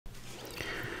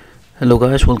Hello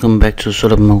guys, welcome back to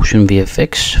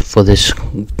FumeFX for this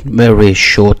very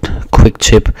short quick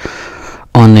tip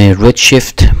on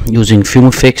RedShift using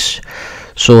FumeFX.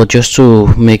 So just to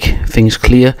make things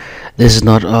clear, this is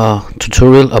not a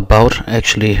tutorial about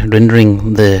actually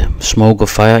rendering the smoke or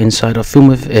fire inside of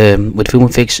with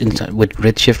FumeFX with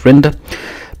RedShift render,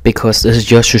 because this is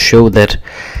just to show that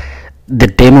the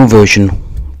demo version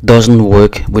doesn't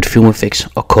work with FumeFX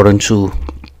according to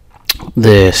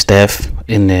the staff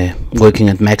in working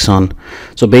at Maxon.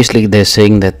 So basically they're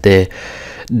saying that the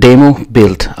demo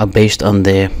build are based on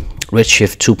the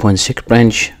RedShift 2.6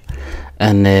 branch,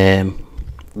 and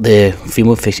the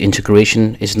FumeFX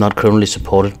integration is not currently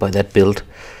supported by that build,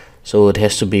 so it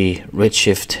has to be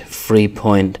RedShift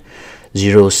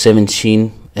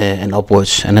 3.017 and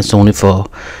upwards, and that's only for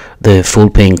the full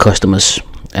paying customers.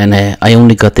 And I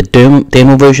only got the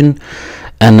demo version,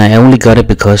 and I only got it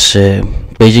because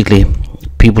basically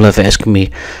people have asked me.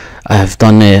 I have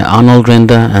done Arnold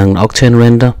render and Octane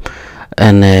render,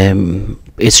 and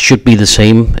it should be the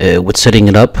same with setting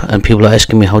it up, and people are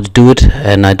asking me how to do it,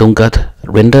 and I don't got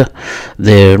render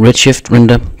the RedShift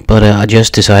render, but I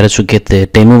just decided to get the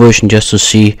demo version just to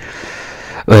see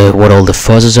what all the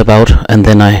fuss is about. And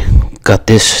then I got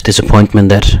this disappointment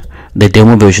that the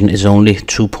demo version is only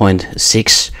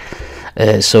 2.6.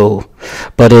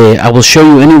 But I will show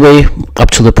you anyway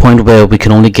up to the point where we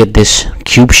can only get this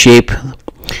cube shape,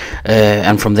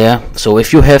 and from there. So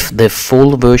if you have the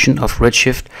full version of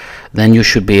RedShift, then you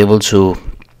should be able to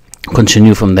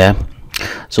continue from there.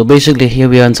 So basically here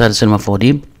we are inside the Cinema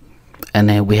 4D,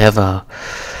 and we have a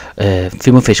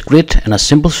FumeFX grid and a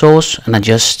simple source, and I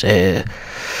just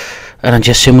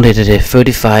simulated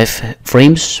 35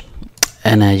 frames,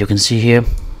 and you can see here,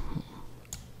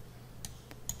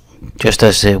 just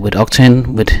as with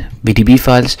Octane with VDB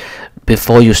files,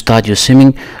 before you start your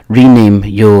simming, rename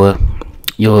your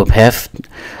path,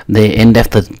 the end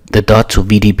after the dot, to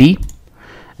VDB,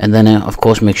 and then of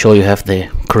course make sure you have the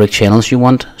correct channels you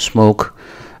want: smoke,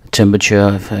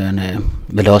 temperature, and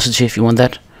velocity if you want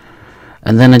that.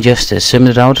 And then I just sim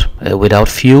it out without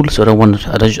fuel, so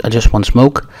I just want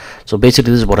smoke. So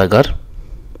basically this is what I got.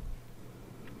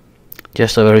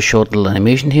 Just a very short little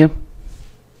animation here.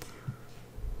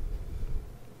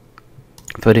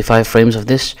 35 frames of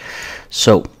this.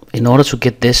 So in order to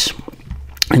get this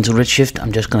into RedShift,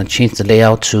 I'm just going to change the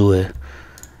layout to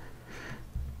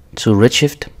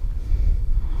RedShift,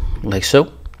 like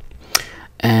so.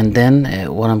 And then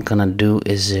what I'm gonna do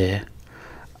is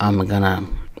I'm gonna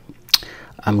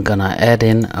add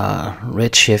in a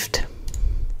RedShift,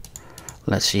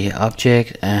 let's see,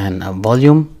 object and a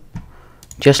volume,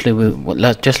 just like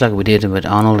we did with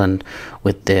Arnold and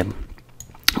with the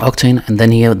Octane. And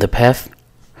then here the path,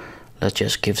 let's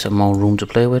just give some more room to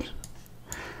play with.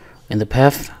 In the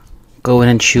path, go in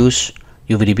and choose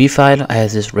your VDB file. I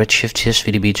have this RedShift his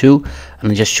VDB2,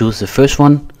 and I just choose the first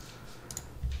one,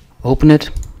 open it,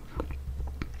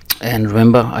 and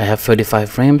remember I have 35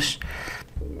 frames,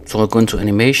 so I'll go into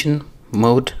animation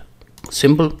mode,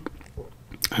 simple,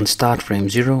 and start frame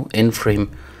 0, end frame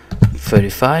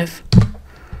 35,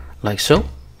 like so.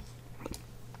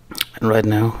 And right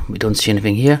now we don't see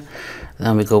anything here.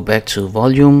 Then we go back to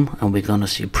volume, and we're gonna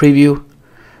see preview.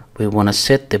 We want to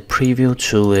set the preview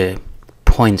to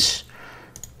points,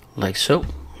 like so.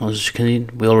 As you can see,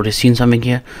 we already seen something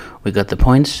here. We got the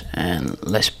points, and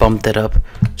let's bump that up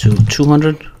to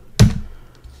 200,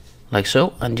 like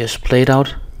so, and just play it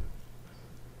out.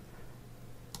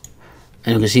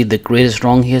 And you can see the grid is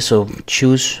wrong here, so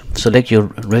select your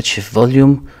RedShift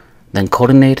volume, then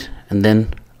coordinate, and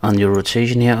then on your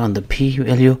rotation here on the P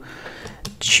value,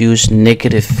 choose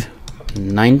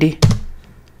 -90,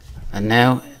 and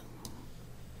now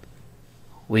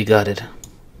we got it.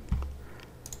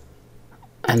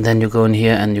 And then you go in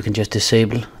here and you can just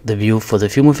disable the view for the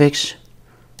FumeFX.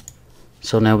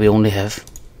 So now we only have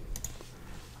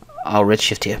our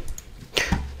RedShift here.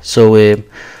 So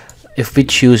if we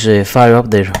choose fire up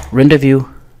the render view,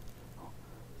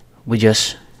 we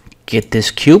just get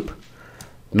this cube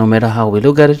no matter how we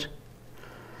look at it.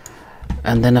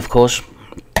 And then of course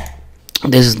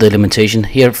this is the limitation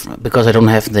here, because I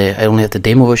only have the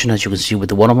demo version. As you can see with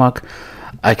the watermark,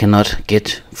 I cannot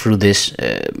get through this.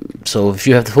 So if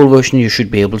you have the full version, you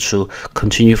should be able to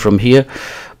continue from here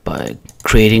by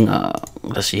creating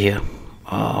let's see here,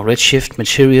 RedShift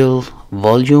material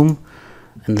volume,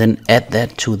 and then add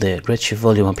that to the RedShift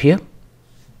volume up here,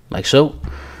 like so.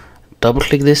 Double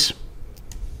click this,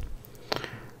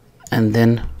 and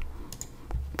then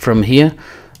from here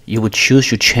you would choose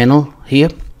your channel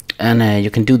here, and you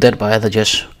can do that by either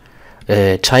just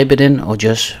type it in or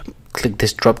just click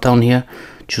this drop down here,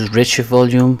 choose RedShift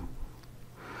volume,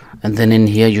 and then in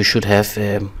here you should have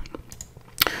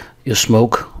your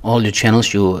smoke, all your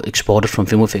channels you exported from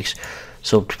FumeFX.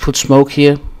 So put smoke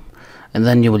here, and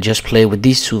then you will just play with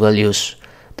these two values,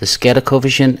 the scatter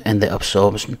coefficient and the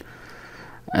absorption,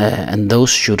 and those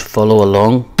should follow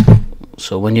along.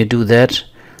 So when you do that,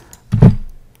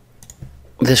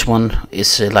 this one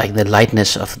is like the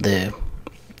lightness of the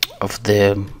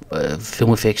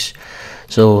FumeFX.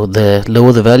 So the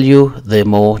lower the value, the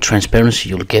more transparency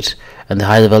you'll get, and the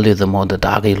higher the value, the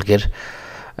darker you'll get.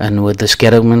 And with the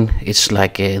scatterman, it's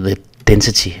like the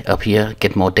density up here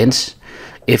get more dense.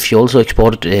 If you also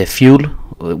exported fuel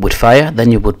with fire,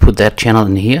 then you would put that channel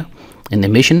in here in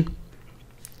emission,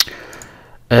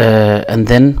 and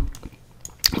then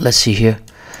let's see here.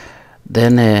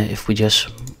 Then if we just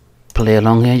play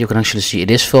along here, you can actually see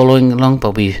it is following along,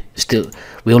 but we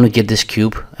only get this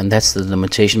cube, and that's the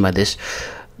limitation by this.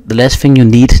 The last thing you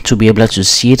need to be able to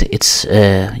see it, it's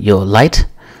your light.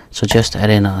 So just add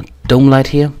in a dome light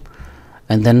here,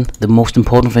 and then the most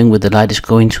important thing with the light is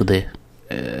going to the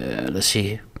let's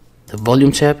see, the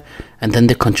volume tab, and then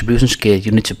the contribution scale.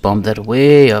 You need to bump that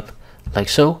way up like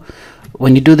so.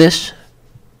 When you do this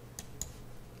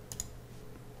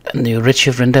and the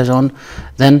RedShift render is on,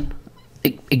 then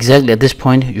exactly at this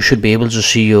point you should be able to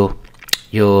see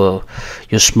your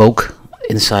smoke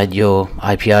inside your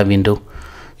IPI window.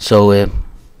 So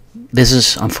this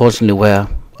is unfortunately where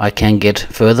I can't get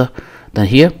further than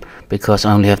here, because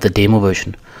I only have the demo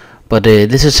version. But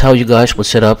this is how you guys would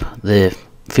set up the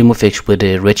FumeFX with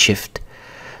RedShift.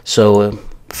 So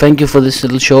thank you for this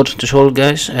little short tutorial,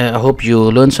 guys. I hope you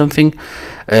learned something,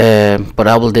 but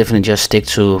I will definitely just stick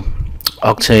to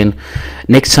Octane.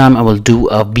 Next time I will do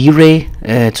a V-Ray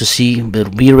to see the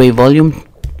V-Ray volume,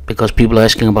 because people are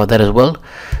asking about that as well.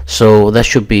 So that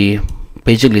should be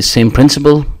basically the same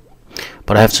principle,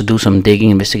 but I have to do some digging,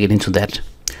 investigating into that.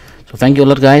 So thank you a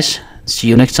lot, guys. See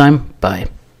you next time. Bye.